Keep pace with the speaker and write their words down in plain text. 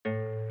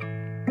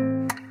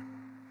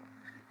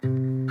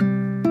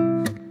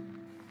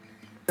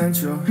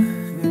essential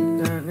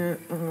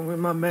with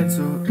my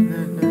mental.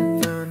 Yeah,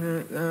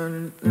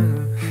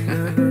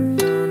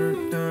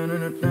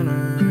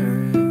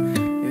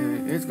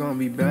 it's gonna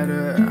be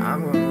better.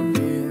 I'm gonna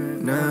be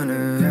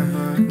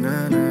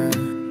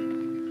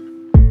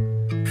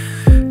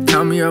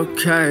Tell me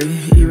okay,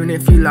 even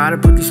if you lie to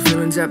put these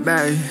feelings at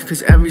bay.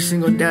 Cause every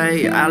single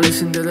day I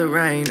listen to the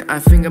rain, I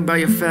think about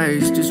your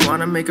face, just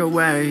wanna make a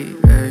way,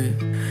 hey.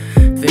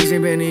 Things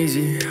ain't been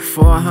easy,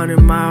 400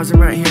 miles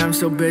and right here I'm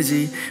so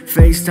busy.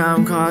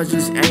 FaceTime calls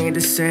just ain't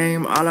the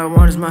same, all I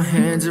want is my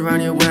hands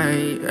around your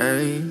way,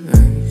 hey,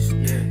 hey.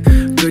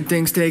 Good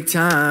things take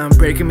time,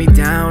 breaking me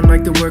down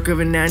like the work of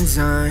an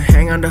enzyme.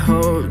 Hang on to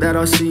hope that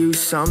I'll see you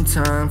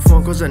sometime.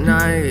 Phone calls at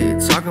night,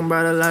 talking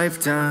about a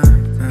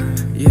lifetime.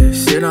 Yeah,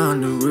 sit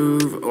on the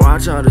roof,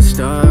 watch all the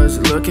stars,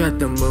 look at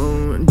the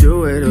moon,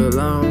 do it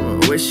alone.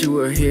 Wish you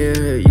were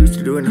here, used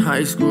to do it in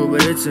high school,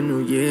 but it's a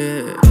new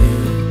year.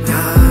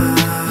 Yeah.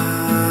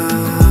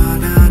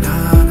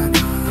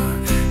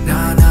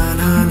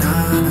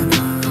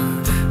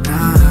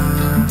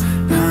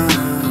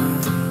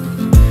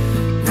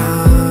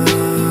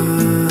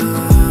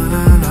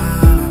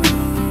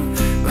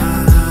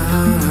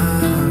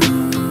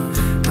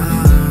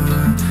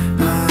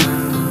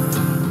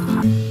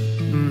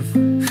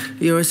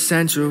 You're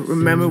essential.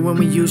 Remember when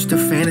we used to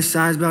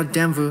fantasize about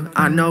Denver?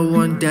 I know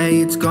one day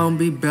it's gonna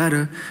be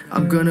better.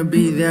 I'm gonna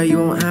be there, you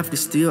won't have to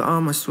steal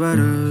all my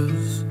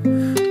sweaters.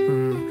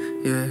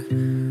 Yeah,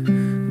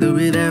 they'll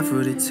be there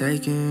for the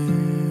taking.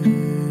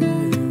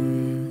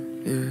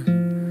 Yeah,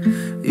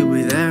 you'll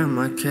be there in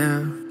my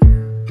care.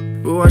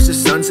 We watch the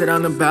sunset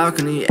on the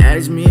balcony.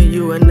 As me and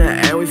you in the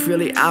air, we feel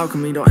the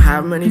alchemy. Don't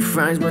have many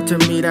friends, but to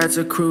me that's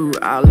a crew.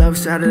 I love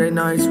Saturday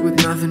nights with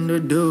nothing to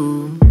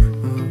do.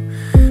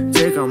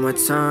 Take all my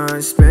time,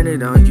 spend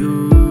it on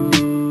you.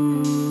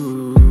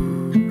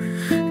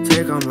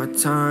 Take all my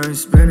time,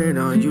 spend it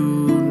on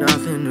you.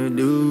 Nothing to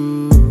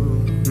do.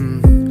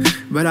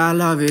 But I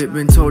love it,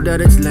 been told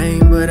that it's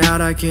lame, but out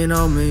I can't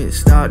own it.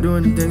 Start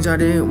doing things I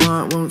didn't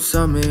want, won't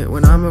submit.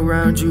 When I'm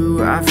around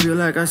you, I feel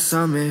like I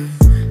summit.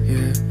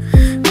 Yeah,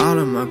 all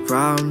of my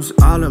problems,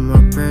 all of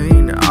my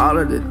pain, all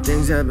of the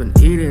things I've been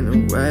eating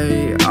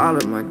away, all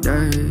of my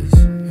days.